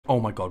Oh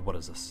my god, what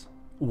is this?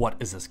 What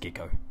is this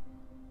gecko?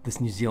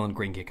 This New Zealand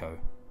green gecko,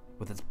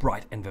 with its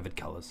bright and vivid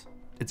colours,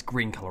 its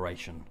green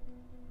coloration,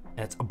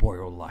 and its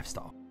arboreal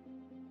lifestyle.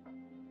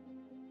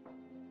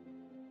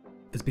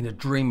 It's been a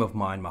dream of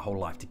mine my whole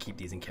life to keep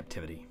these in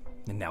captivity,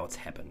 and now it's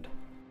happened.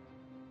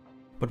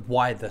 But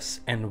why this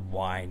and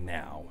why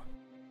now?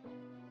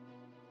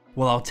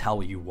 Well, I'll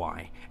tell you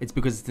why. It's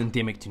because it's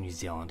endemic to New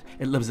Zealand.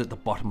 It lives at the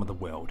bottom of the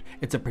world.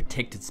 It's a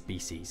protected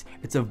species.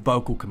 It's a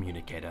vocal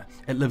communicator.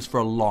 It lives for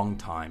a long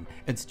time.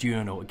 It's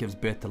diurnal. It gives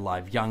birth to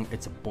live young.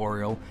 It's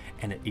arboreal,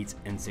 and it eats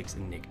insects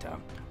and nectar.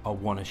 I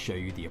want to show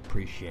you the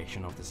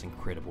appreciation of this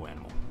incredible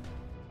animal.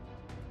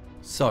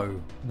 So,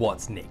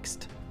 what's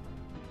next?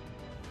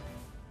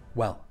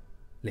 Well,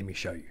 let me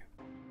show you.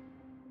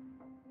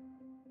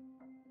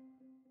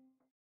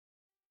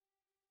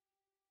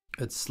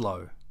 It's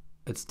slow.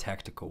 It's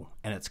tactical,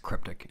 and it's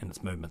cryptic in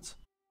its movements.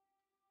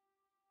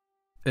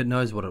 It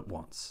knows what it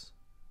wants.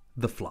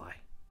 The fly.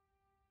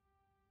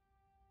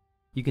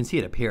 You can see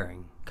it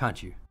appearing,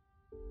 can't you?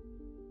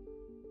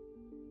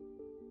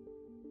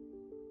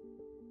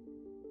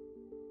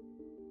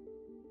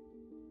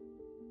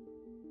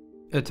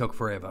 It took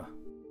forever,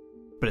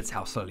 but it's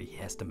how slowly he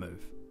has to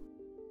move.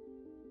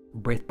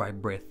 Breath by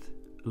breath,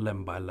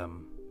 limb by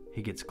limb,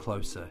 he gets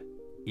closer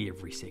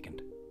every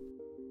second.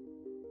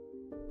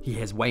 He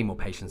has way more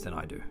patience than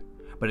I do,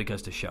 but it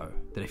goes to show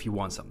that if you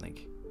want something,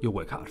 you'll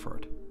work hard for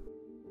it.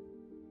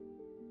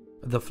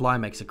 The fly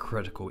makes a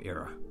critical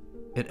error.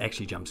 It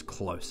actually jumps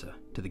closer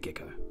to the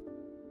gecko.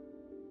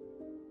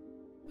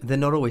 They're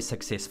not always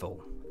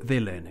successful,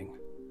 they're learning.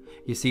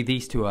 You see,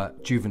 these two are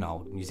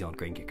juvenile New Zealand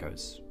green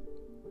geckos,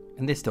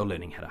 and they're still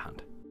learning how to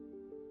hunt.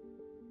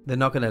 They're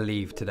not going to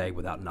leave today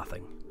without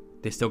nothing.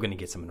 They're still going to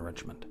get some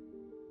enrichment.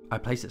 I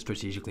place it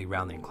strategically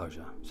around the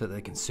enclosure so that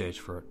they can search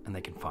for it and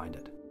they can find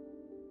it.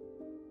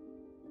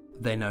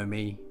 They know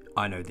me,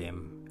 I know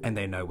them, and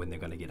they know when they're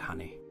going to get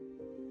honey.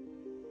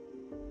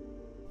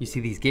 You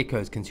see, these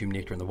geckos consume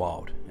nectar in the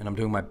wild, and I'm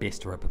doing my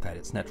best to replicate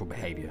its natural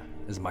behaviour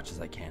as much as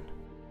I can.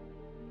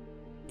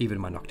 Even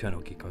my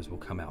nocturnal geckos will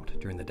come out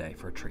during the day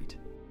for a treat.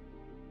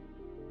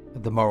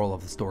 The moral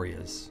of the story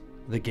is,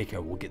 the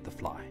gecko will get the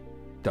fly,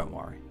 don't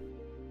worry.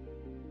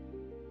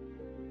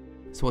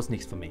 So what's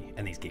next for me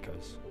and these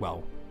geckos?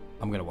 Well,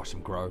 I'm going to watch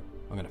them grow,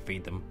 I'm going to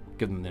feed them,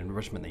 give them the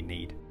enrichment they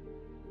need,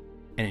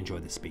 and enjoy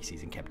this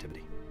species in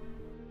captivity.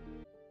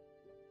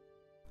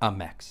 I'm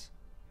Max.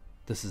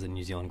 This is a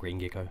New Zealand green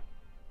gecko,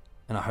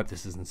 and I hope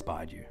this has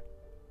inspired you,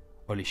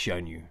 or at least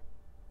shown you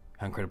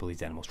how incredible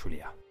these animals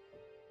truly are.